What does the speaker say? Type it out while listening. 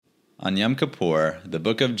On Yom Kippur, the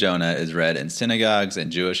book of Jonah is read in synagogues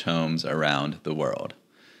and Jewish homes around the world.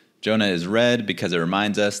 Jonah is read because it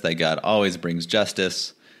reminds us that God always brings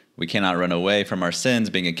justice. We cannot run away from our sins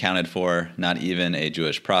being accounted for, not even a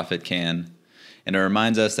Jewish prophet can. And it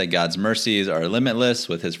reminds us that God's mercies are limitless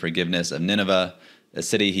with his forgiveness of Nineveh, a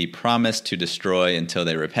city he promised to destroy until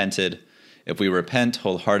they repented. If we repent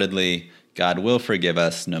wholeheartedly, God will forgive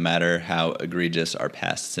us no matter how egregious our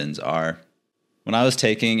past sins are. When I was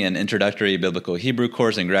taking an introductory biblical Hebrew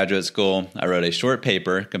course in graduate school, I wrote a short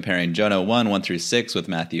paper comparing Jonah 1:1-6 with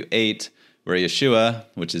Matthew 8, where Yeshua,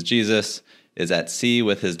 which is Jesus, is at sea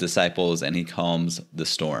with his disciples and he calms the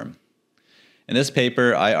storm. In this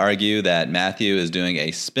paper, I argue that Matthew is doing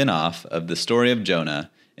a spin-off of the story of Jonah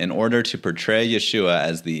in order to portray Yeshua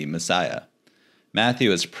as the Messiah.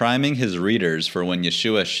 Matthew is priming his readers for when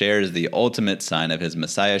Yeshua shares the ultimate sign of his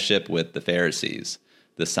messiahship with the Pharisees,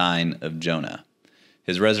 the sign of Jonah,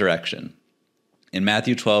 his resurrection. In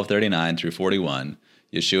Matthew 12:39-41,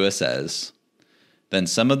 Yeshua says, "Then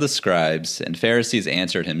some of the scribes and Pharisees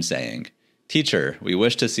answered him, saying, 'Teacher, we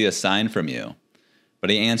wish to see a sign from you.' But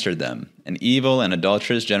he answered them, 'An evil and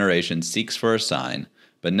adulterous generation seeks for a sign,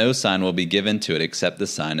 but no sign will be given to it except the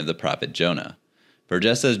sign of the prophet Jonah. For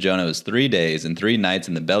just as Jonah was 3 days and 3 nights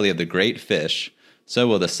in the belly of the great fish, so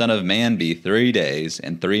will the Son of Man be 3 days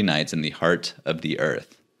and 3 nights in the heart of the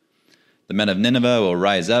earth. The men of Nineveh will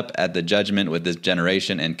rise up at the judgment with this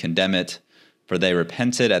generation and condemn it, for they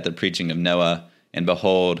repented at the preaching of Noah, and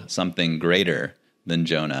behold, something greater than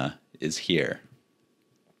Jonah is here.'"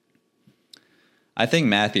 I think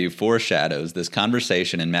Matthew foreshadows this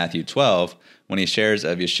conversation in Matthew 12 when he shares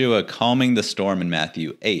of Yeshua calming the storm in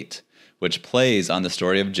Matthew 8, which plays on the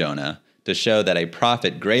story of Jonah to show that a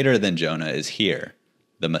prophet greater than Jonah is here,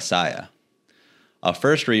 the Messiah. I'll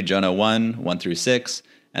first read Jonah 1:1-6,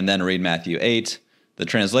 and then read Matthew 8. The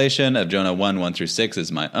translation of Jonah 1:1-6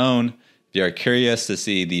 is my own. If you are curious to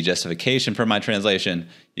see the justification for my translation,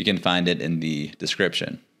 you can find it in the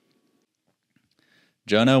description.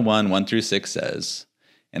 Jonah 1:1-6 says,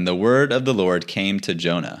 "And the word of the Lord came to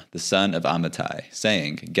Jonah, the son of Amittai,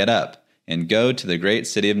 saying, 'Get up, and go to the great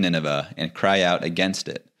city of Nineveh, and cry out against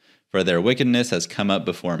it, for their wickedness has come up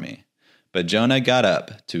before me.' But Jonah got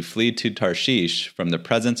up to flee to Tarshish from the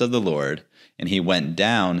presence of the Lord, and he went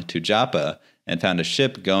down to Joppa and found a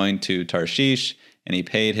ship going to Tarshish, and he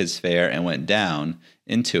paid his fare and went down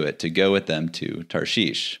into it to go with them to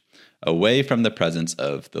Tarshish, away from the presence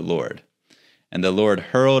of the Lord. And the Lord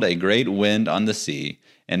hurled a great wind on the sea,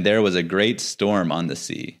 and there was a great storm on the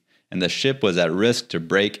sea, and the ship was at risk to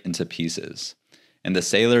break into pieces. And the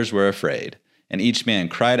sailors were afraid, and each man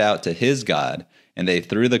cried out to his God, and they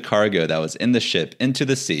threw the cargo that was in the ship into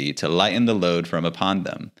the sea to lighten the load from upon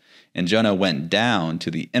them. And Jonah went down to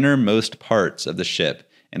the innermost parts of the ship,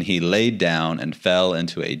 and he laid down and fell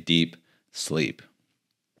into a deep sleep.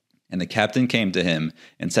 And the captain came to him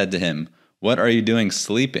and said to him, 'What are you doing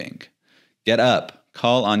sleeping? Get up,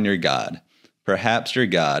 call on your God. Perhaps your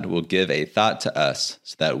God will give a thought to us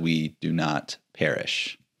so that we do not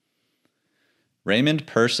perish.'" Raymond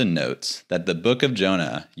Person notes that the book of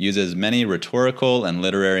Jonah uses many rhetorical and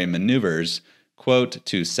literary maneuvers, quote,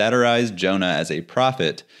 to satirize Jonah as a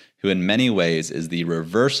prophet who in many ways is the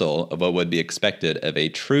reversal of what would be expected of a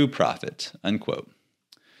true prophet, unquote.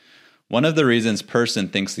 One of the reasons Person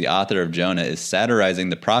thinks the author of Jonah is satirizing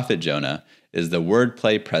the prophet Jonah is the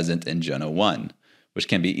wordplay present in Jonah 1, which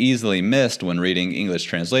can be easily missed when reading English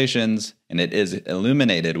translations, and it is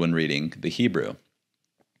illuminated when reading the Hebrew.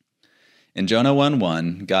 In Jonah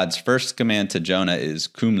 1:1, God's first command to Jonah is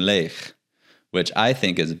kum lech, which I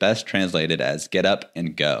think is best translated as get up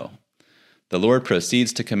and go. The Lord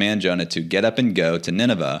proceeds to command Jonah to get up and go to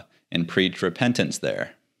Nineveh and preach repentance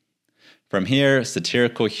there. From here,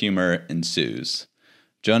 satirical humor ensues.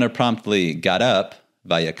 Jonah promptly got up,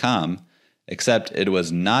 vayakam, except it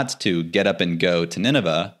was not to get up and go to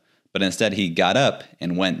Nineveh, but instead he got up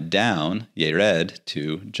and went down, yered,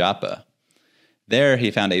 to Joppa. There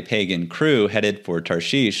he found a pagan crew headed for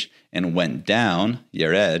Tarshish and went down,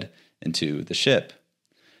 yered, into the ship.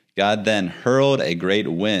 God then hurled a great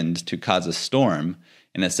wind to cause a storm,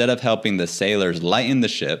 and instead of helping the sailors lighten the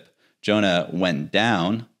ship, Jonah went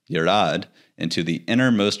down, yerad, into the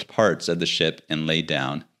innermost parts of the ship and lay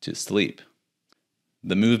down to sleep.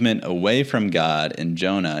 The movement away from God in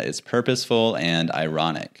Jonah is purposeful and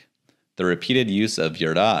ironic. The repeated use of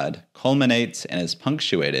yerad culminates and is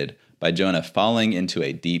punctuated by Jonah falling into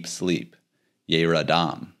a deep sleep,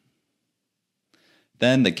 yeradam.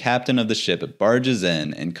 Then the captain of the ship barges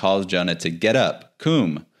in and calls Jonah to get up,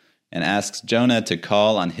 kum, and asks Jonah to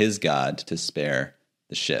call on his God to spare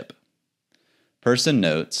the ship. Person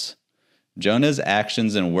notes, Jonah's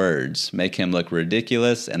actions and words make him look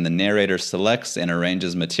ridiculous, and the narrator selects and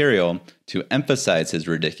arranges material to emphasize his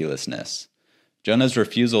ridiculousness. Jonah's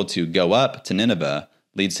refusal to go up to Nineveh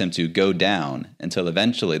leads him to go down, until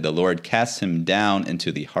eventually the Lord casts him down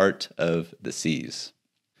into the heart of the seas.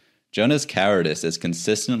 Jonah's cowardice is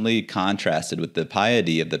consistently contrasted with the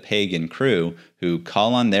piety of the pagan crew who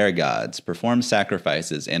call on their gods, perform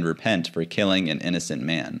sacrifices, and repent for killing an innocent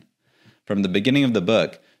man. From the beginning of the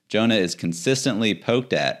book, Jonah is consistently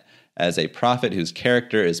poked at as a prophet whose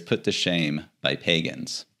character is put to shame by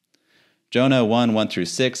pagans. Jonah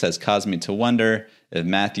 1:1-6 has caused me to wonder if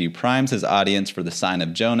Matthew primes his audience for the sign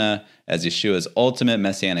of Jonah as Yeshua's ultimate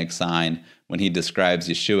messianic sign when he describes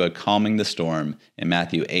Yeshua calming the storm in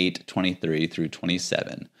Matthew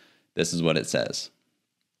 8:23-27. This is what it says.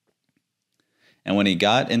 And when he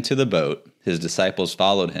got into the boat, his disciples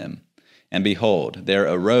followed him. And behold, there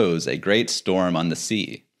arose a great storm on the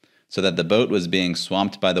sea, so that the boat was being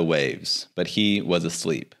swamped by the waves, but he was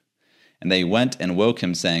asleep. And they went and woke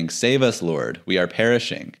him, saying, Save us, Lord, we are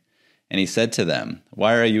perishing. And he said to them,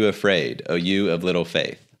 Why are you afraid, O you of little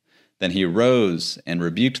faith? Then he rose and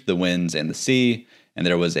rebuked the winds and the sea, and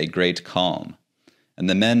there was a great calm. And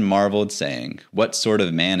the men marveled, saying, What sort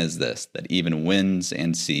of man is this, that even winds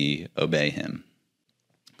and sea obey him?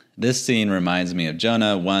 This scene reminds me of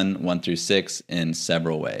Jonah 1:1-6 in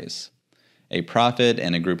several ways. A prophet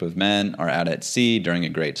and a group of men are out at sea during a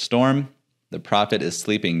great storm. The prophet is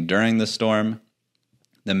sleeping during the storm.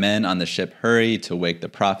 The men on the ship hurry to wake the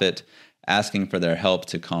prophet, asking for their help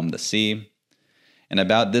to calm the sea. And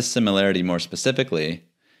about this similarity more specifically,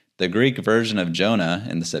 the Greek version of Jonah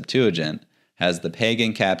in the Septuagint has the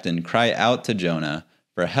pagan captain cry out to Jonah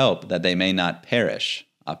for help that they may not perish.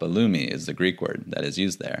 Apolumi is the Greek word that is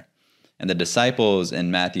used there. And the disciples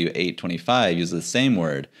in Matthew 8:25 use the same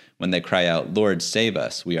word when they cry out, Lord, save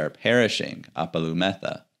us, we are perishing,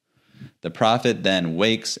 apolumetha. The prophet then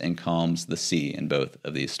wakes and calms the sea in both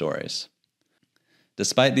of these stories.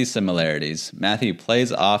 Despite these similarities, Matthew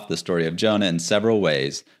plays off the story of Jonah in several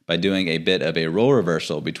ways by doing a bit of a role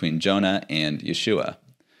reversal between Jonah and Yeshua.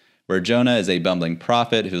 Where Jonah is a bumbling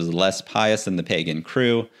prophet who is less pious than the pagan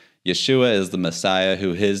crew, Yeshua is the Messiah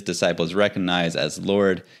who his disciples recognize as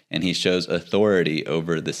Lord, and he shows authority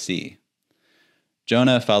over the sea.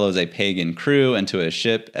 Jonah follows a pagan crew into a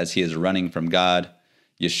ship as he is running from God.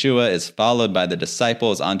 Yeshua is followed by the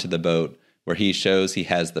disciples onto the boat, where he shows he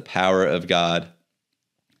has the power of God.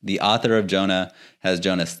 The author of Jonah has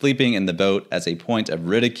Jonah sleeping in the boat as a point of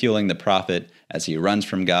ridiculing the prophet as he runs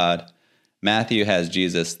from God. Matthew has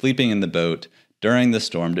Jesus sleeping in the boat during the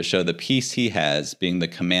storm to show the peace he has, being the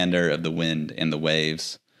commander of the wind and the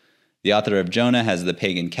waves. The author of Jonah has the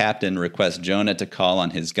pagan captain request Jonah to call on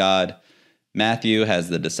his God. Matthew has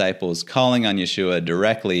the disciples calling on Yeshua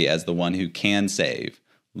directly as the one who can save.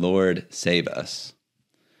 Lord, save us.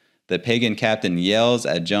 The pagan captain yells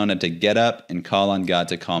at Jonah to get up and call on God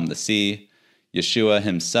to calm the sea. Yeshua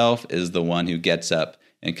himself is the one who gets up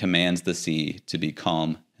and commands the sea to be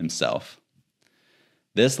calm himself.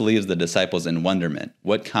 This leaves the disciples in wonderment.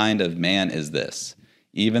 What kind of man is this?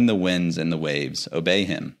 Even the winds and the waves obey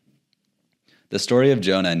him. The story of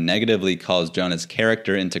Jonah negatively calls Jonah's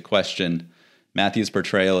character into question. Matthew's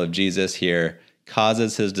portrayal of Jesus here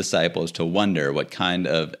causes his disciples to wonder what kind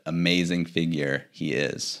of amazing figure he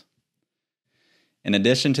is. In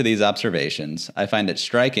addition to these observations, I find it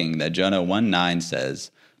striking that Jonah 1:9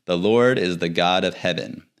 says, The Lord is the God of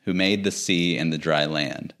heaven, who made the sea and the dry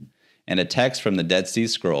land. And a text from the Dead Sea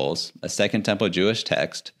Scrolls, a Second Temple Jewish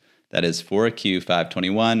text, that is 4Q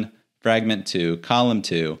 521, fragment 2, column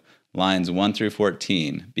 2, lines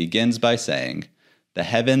 1-14, begins by saying, The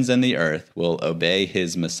heavens and the earth will obey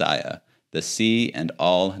his Messiah, the sea and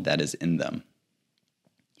all that is in them.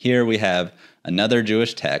 Here we have another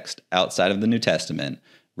Jewish text outside of the New Testament,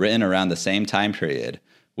 written around the same time period,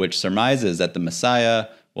 which surmises that the Messiah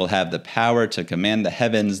will have the power to command the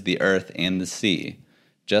heavens, the earth, and the sea,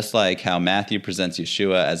 just like how Matthew presents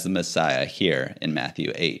Yeshua as the Messiah here in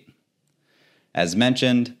Matthew 8. As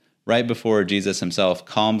mentioned, right before Jesus himself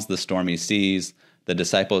calms the stormy seas, the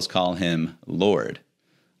disciples call him Lord.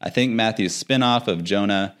 I think Matthew's spin-off of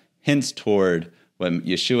Jonah hints toward what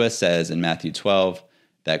Yeshua says in Matthew 12,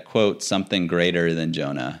 that, quote, something greater than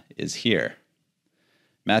Jonah is here.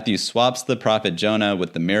 Matthew swaps the prophet Jonah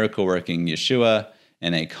with the miracle-working Yeshua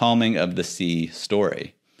in a calming of the sea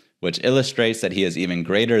story, which illustrates that he is even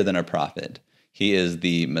greater than a prophet. He is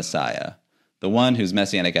the Messiah, the one whose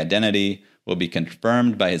messianic identity will be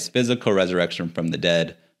confirmed by his physical resurrection from the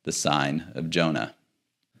dead, the sign of Jonah.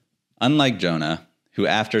 Unlike Jonah, who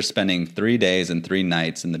after spending 3 days and 3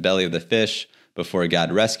 nights in the belly of the fish, before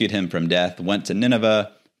God rescued him from death, went to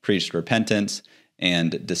Nineveh, preached repentance,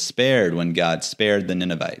 and despaired when God spared the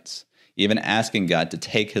Ninevites, even asking God to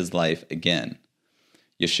take his life again.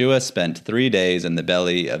 Yeshua spent 3 days in the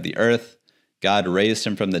belly of the earth. God raised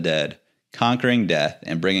him from the dead, conquering death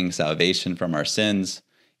and bringing salvation from our sins,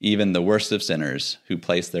 even the worst of sinners who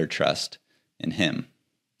place their trust in him.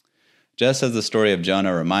 Just as the story of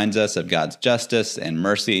Jonah reminds us of God's justice and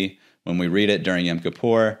mercy when we read it during Yom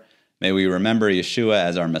Kippur, may we remember Yeshua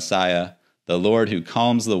as our Messiah, the Lord who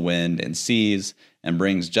calms the wind and seas and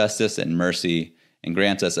brings justice and mercy and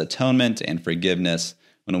grants us atonement and forgiveness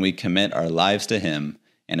when we commit our lives to him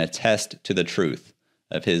and attest to the truth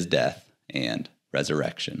of his death and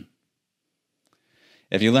resurrection.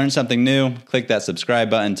 If you learned something new, click that subscribe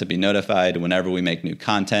button to be notified whenever we make new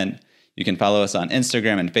content. You can follow us on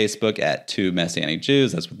Instagram and Facebook at 2 Messianic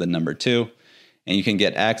Jews, that's with the number 2. And you can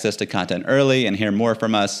get access to content early and hear more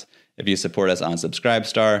from us if you support us on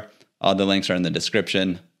Subscribestar. All the links are in the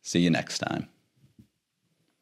description. See you next time.